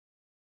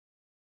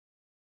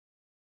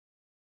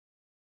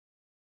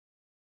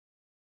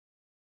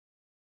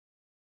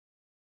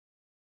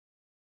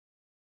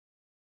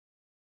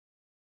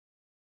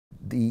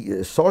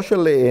The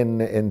social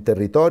and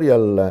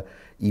territorial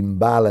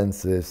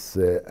imbalances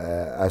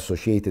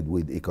associated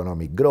with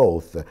economic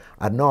growth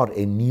are not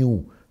a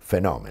new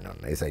phenomenon,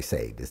 as I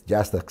said. It's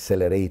just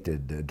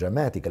accelerated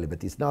dramatically,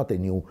 but it's not a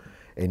new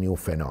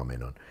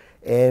phenomenon.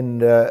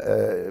 And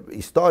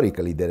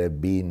historically, there have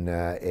been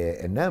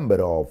a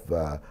number of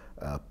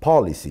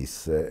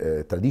policies,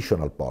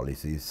 traditional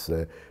policies,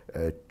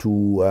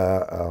 to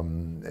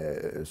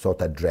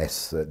sort of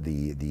address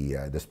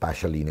the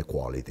spatial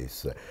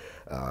inequalities.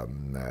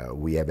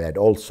 We have had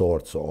all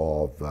sorts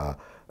of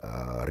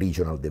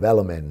regional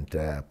development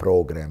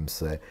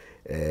programs,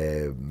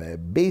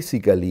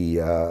 basically,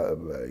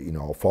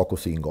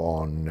 focusing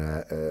on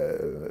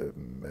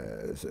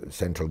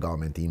central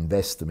government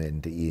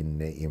investment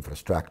in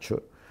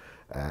infrastructure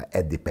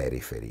at the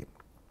periphery.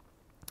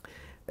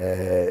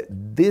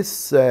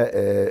 This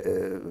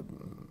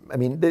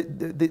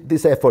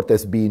effort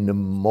has been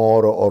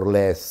more or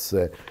less,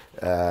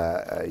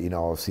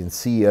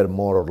 sincere,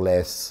 more or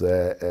less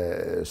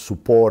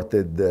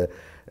supported,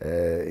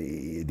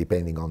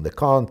 depending on the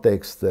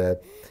context.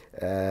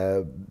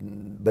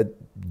 But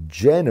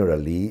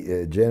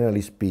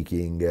generally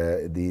speaking,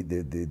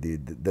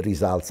 the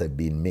results have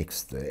been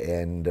mixed,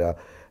 and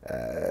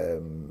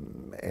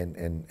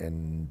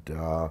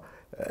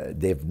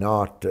they've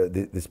not.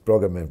 This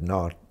program have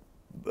not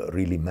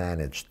really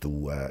managed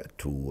to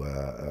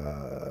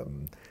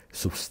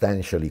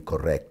substantially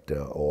correct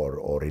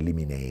or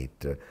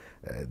eliminate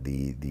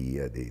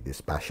the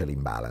spatial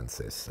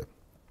imbalances.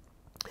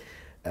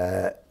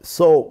 As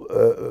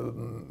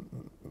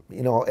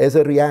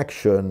a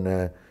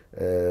reaction,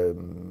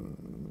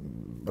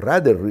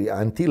 rather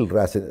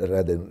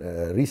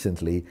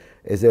recently,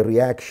 as a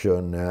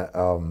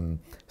reaction,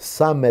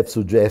 some have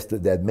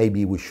suggested that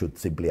maybe we should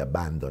simply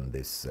abandon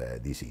this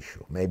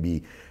issue.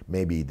 Maybe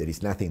there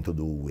is nothing to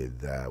do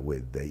with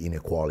the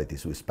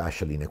inequalities, with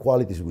spatial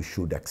inequalities. We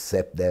should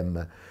accept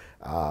them.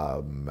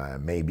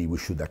 Maybe we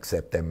should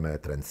accept them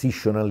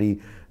transitionally,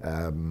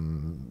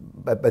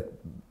 but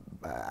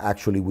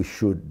actually we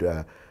should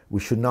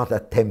not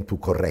attempt to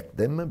correct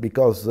them,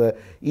 because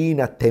in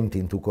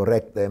attempting to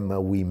correct them,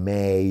 we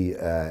may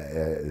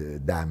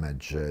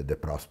damage the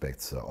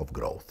prospects of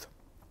growth.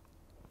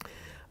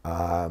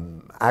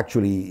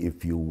 Actually,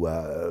 if you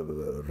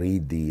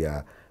read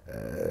the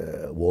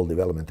World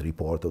Development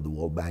Report of the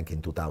World Bank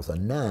in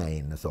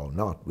 2009, so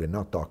we're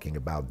not talking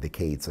about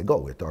decades ago,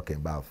 we're talking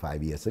about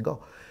 5 years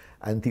ago.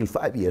 Until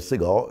 5 years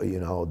ago,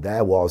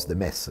 that was the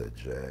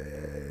message.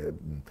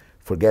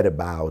 Forget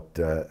about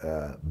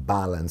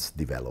balanced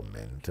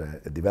development.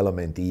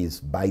 Development is,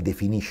 by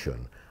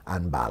definition,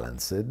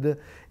 unbalanced,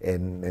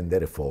 and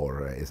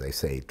therefore, as I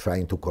say,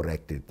 trying to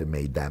correct it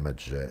may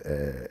damage.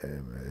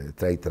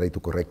 Try to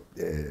correct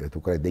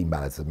the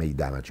imbalance may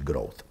damage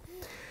growth.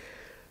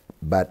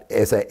 But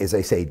as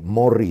I said,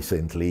 more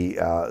recently,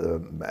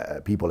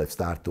 people have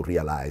started to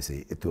realize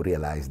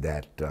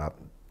that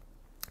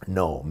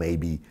no,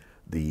 maybe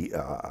the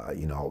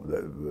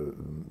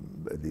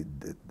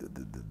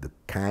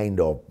kind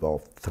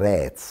of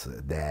threats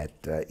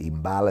that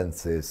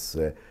imbalances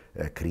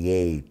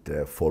create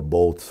for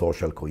both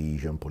social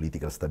cohesion,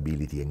 political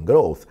stability, and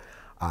growth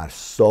are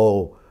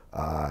so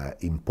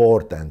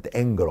important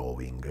and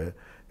growing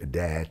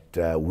that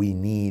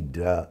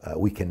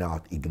we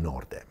cannot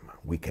ignore them.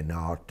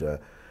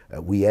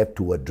 We have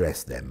to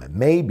address them.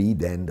 Maybe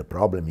then the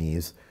problem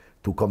is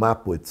to come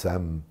up with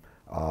some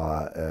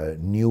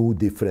new,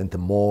 different,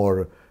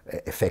 more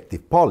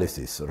effective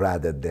policies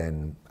rather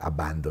than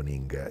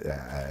abandoning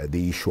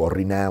the issue or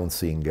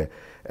renouncing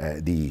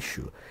the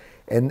issue.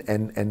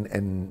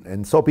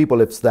 And so people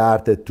have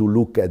started to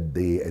look at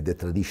the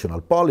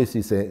traditional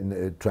policies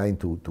and trying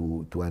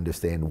to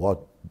understand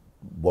what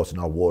was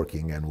not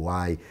working and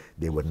why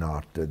they were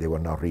not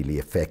really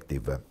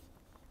effective.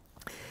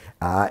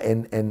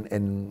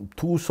 And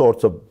two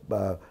sorts of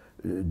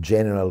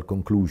general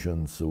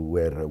conclusions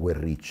were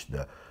reached.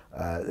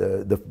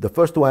 The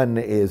first one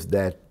is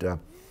that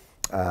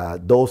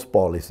those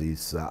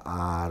policies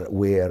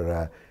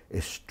were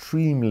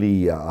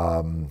extremely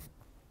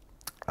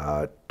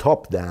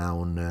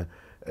top-down,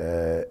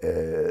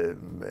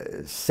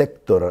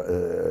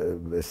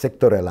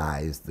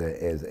 sectoralized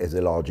as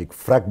a logic,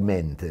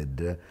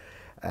 fragmented.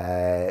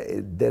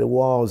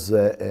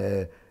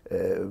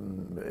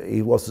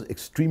 It was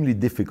extremely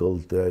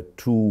difficult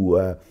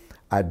to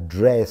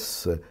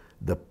address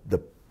the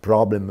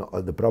problem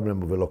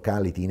of a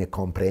locality in a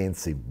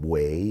comprehensive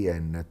way,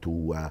 and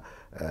to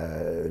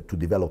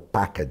develop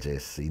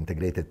packages,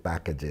 integrated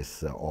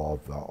packages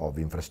of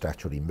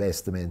infrastructure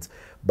investments.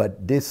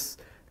 But this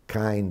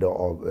kind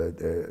of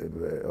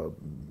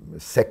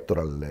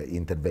sectoral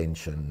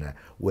intervention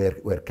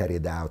were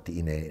carried out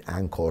in an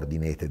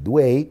uncoordinated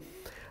way.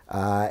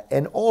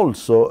 And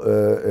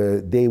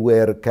also they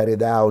were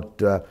carried out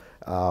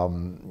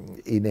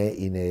in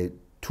a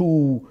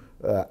too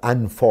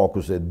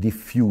unfocused,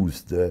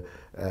 diffused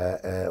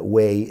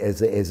way,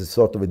 as a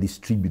sort of a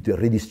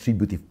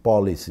redistributive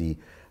policy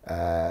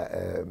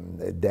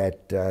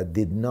that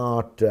did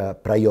not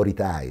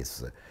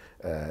prioritize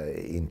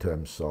in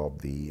terms of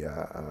the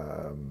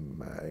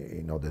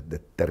the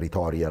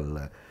territorial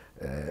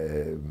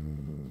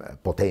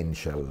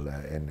potential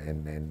and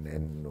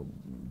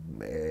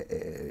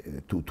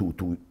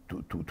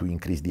to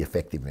increase the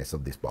effectiveness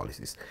of these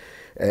policies.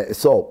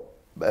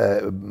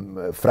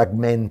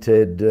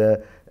 Fragmented,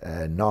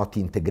 not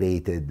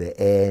integrated,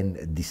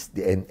 and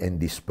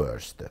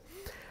dispersed.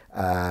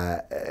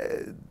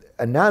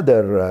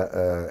 Another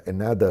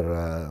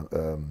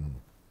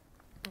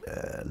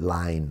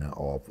line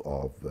of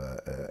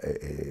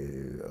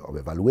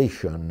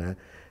evaluation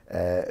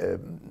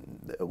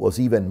was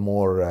even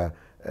more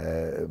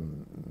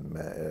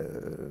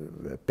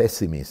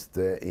pessimist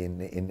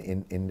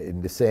in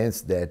the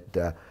sense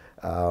that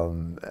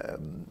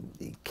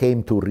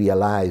came to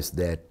realize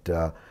that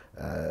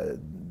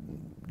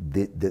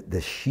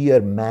the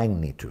sheer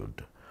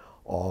magnitude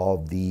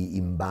of the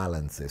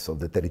imbalances, of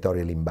the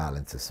territorial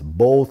imbalances,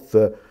 both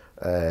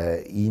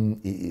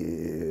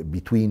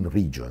between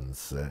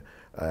regions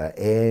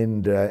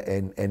and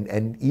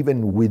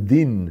even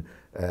within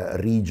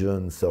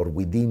regions or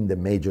within the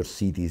major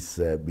cities,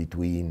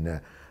 between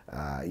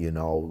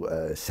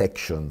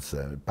sections,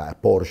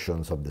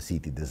 portions of the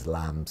city, the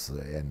slums,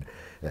 and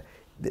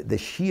the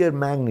sheer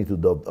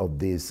magnitude of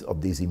these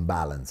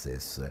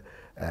imbalances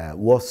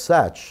was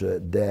such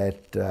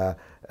that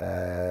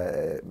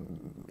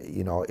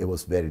it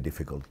was very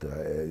difficult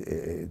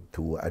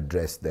to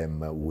address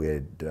them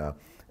with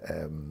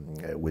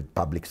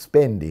public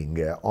spending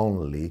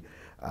only,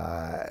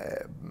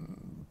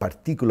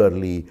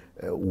 particularly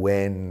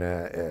when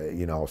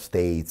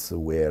states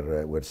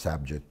were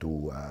subject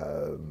to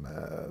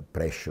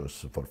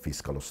pressures for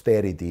fiscal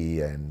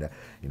austerity and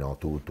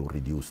to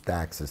reduce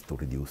taxes, to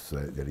reduce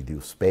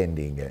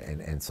spending,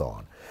 and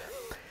so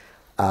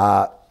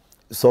on.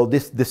 So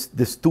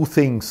these two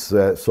things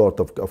sort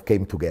of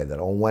came together.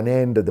 On one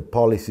end, the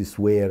policies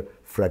were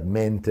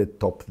fragmented,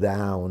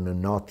 top-down,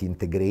 not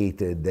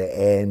integrated,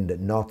 and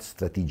not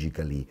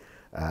strategically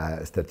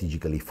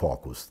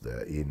focused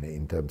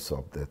in terms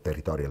of the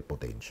territorial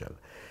potential.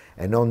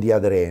 And on the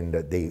other end,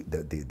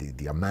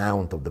 the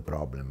amount of the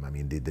problem, I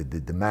mean,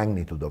 the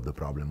magnitude of the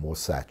problem was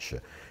such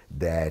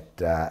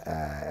that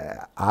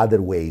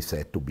other ways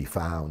had to be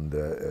found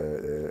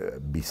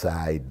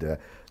beside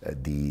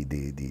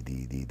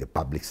the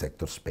public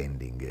sector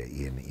spending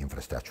in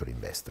infrastructure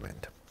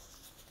investment.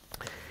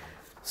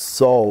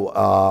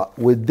 So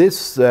with this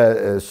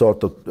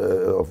sort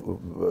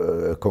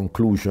of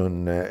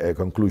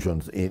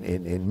conclusions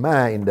in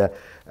mind,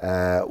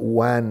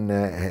 one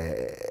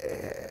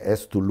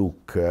has to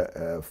look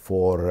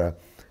for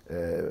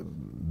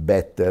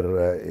better,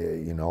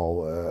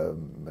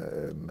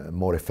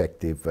 more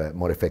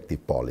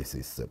effective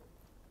policies.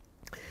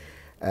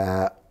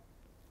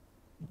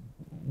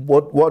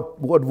 What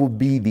would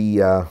be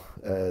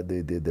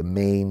the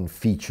main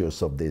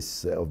features of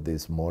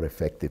these more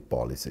effective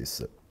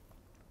policies?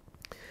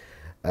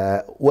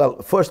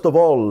 Well, first of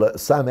all,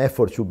 some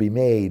effort should be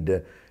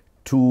made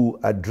to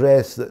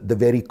address the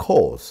very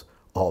cause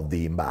of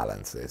the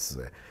imbalances.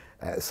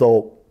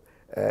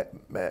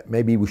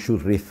 Maybe we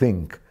should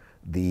rethink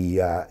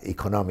the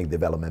economic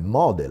development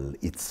model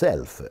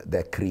itself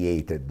that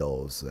created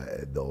those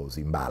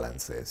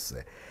imbalances,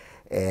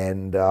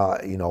 and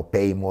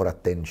pay more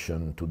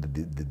attention to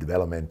the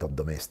development of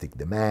domestic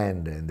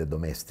demand and the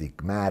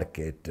domestic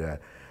market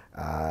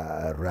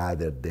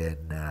rather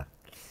than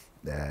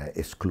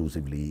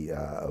exclusively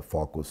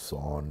focus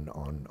on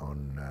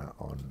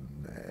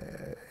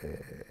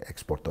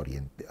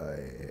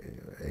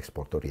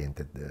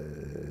export-oriented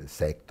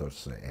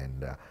sectors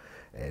and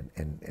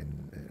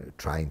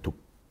trying to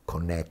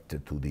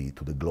connect to the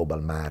global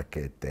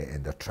market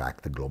and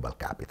attract global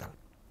capital.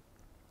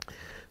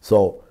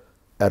 So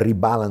a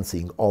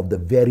rebalancing of the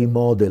very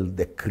model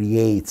that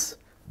creates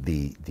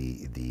the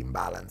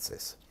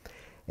imbalances.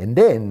 And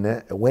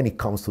then when it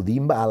comes to the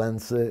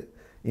imbalances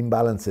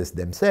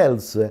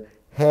themselves,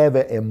 have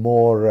a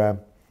more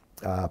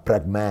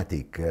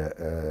pragmatic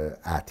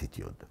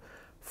attitude.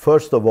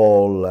 First of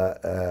all,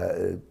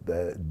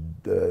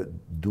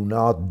 do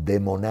not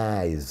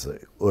demonize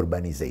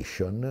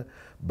urbanization,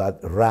 but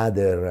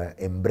rather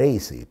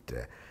embrace it,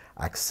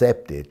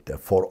 accept it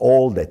for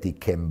all that it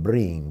can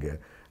bring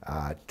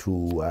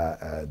to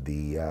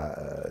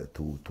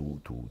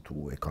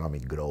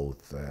economic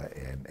growth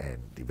and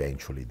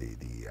eventually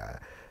the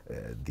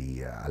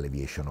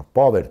alleviation of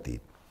poverty,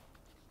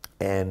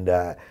 and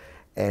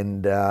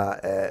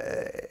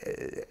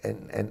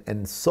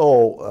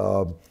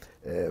so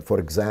for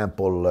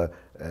example,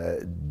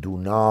 do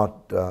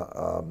not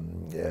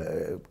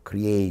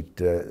create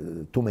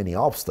too many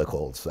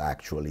obstacles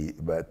actually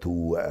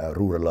to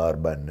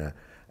rural-urban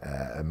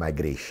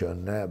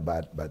migration,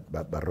 but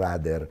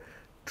rather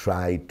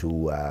try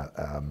to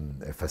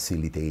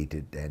facilitate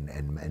it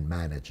and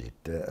manage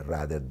it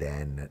rather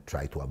than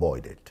try to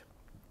avoid it.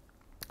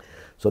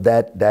 So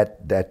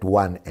that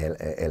one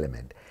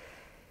element.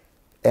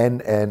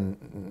 And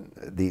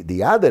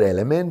the other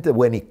element,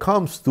 when it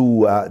comes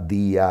to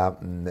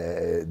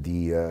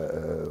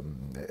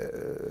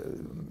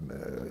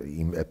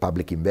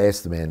public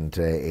investment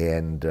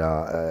and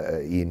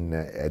in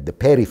at the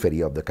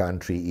periphery of the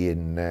country,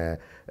 in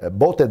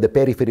both at the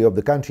periphery of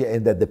the country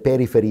and at the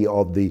periphery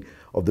of the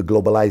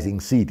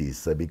globalizing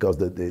cities, because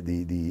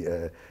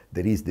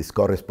there is this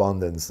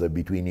correspondence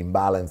between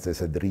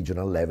imbalances at the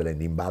regional level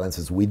and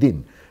imbalances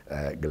within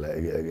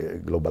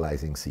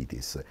globalizing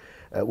cities.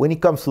 When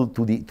it comes to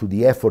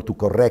the effort to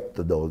correct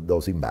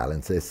those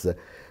imbalances,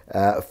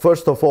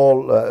 first of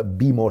all,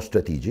 be more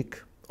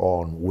strategic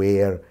on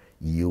where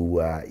you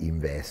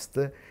invest,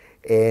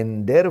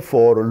 and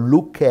therefore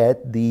look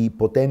at the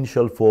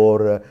potential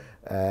for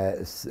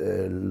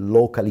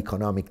local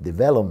economic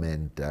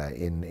development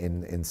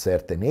in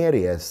certain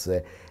areas,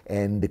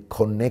 and the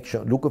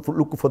connection. Look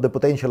for the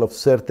potential of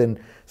certain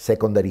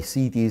secondary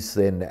cities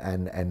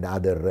and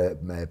other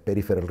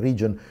peripheral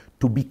region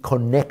to be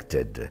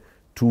connected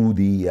to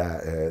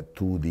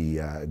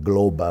the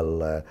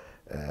global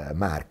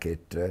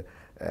market.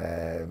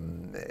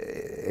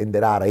 And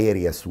there are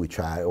areas which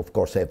are, of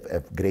course,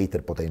 have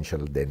greater potential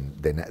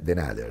than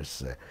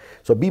others.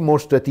 So be more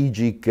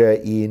strategic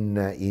in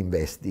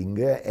investing,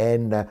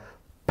 and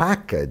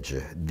package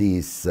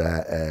these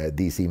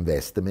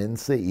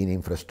investments in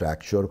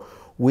infrastructure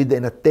with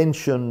an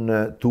attention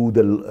to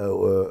the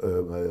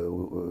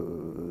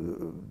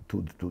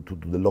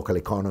local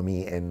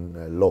economy and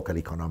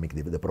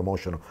the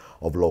promotion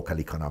of local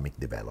economic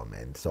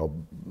development. So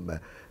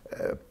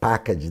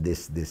package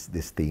this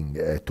thing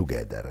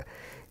together.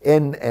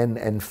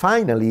 And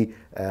finally,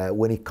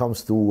 when it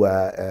comes to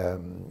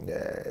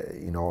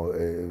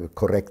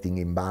correcting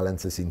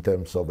imbalances in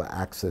terms of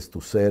access to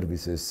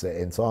services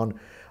and so on,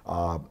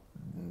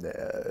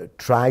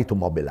 try to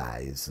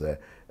mobilize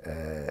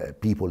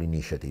people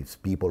initiatives,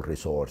 people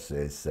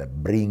resources,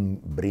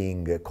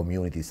 bring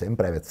communities and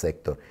private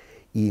sector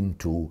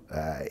into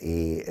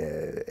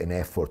an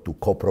effort to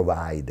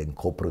co-provide and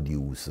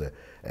co-produce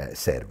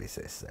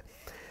services.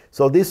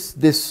 So this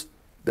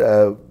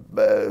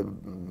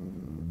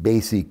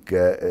basic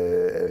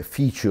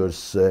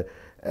features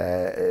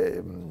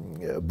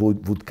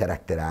would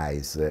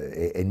characterize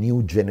a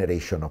new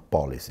generation of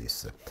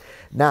policies.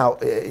 Now,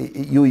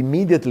 you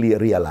immediately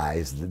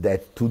realized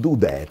that to do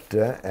that,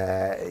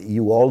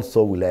 you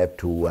also will have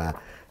to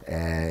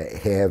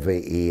have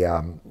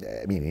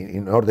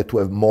in order to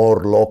have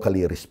more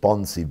locally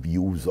responsive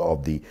use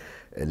of the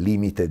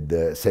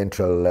limited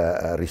central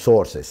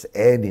resources,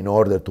 and in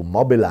order to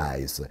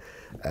mobilize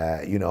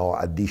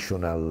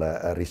additional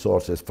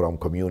resources from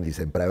communities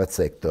and private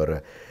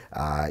sector,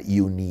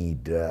 you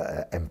need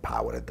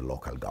empowered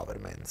local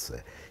governments.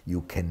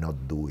 You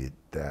cannot do it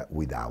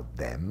without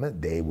them.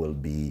 They will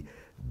be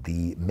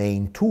the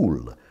main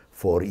tool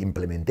for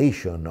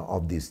implementation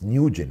of this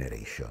new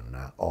generation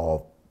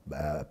of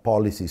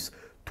policies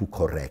to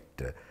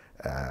correct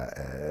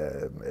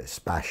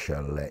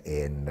spatial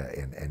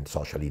and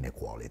social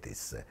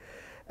inequalities.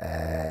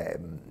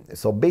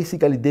 So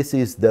basically this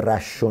is the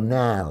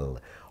rationale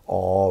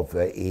of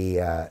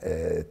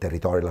a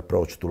territorial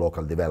approach to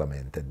local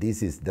development.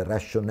 This is the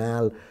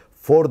rationale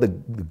for the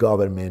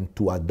government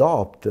to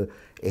adopt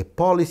a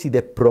policy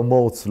that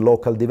promotes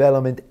local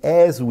development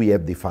as we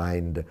have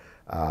defined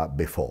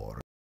before.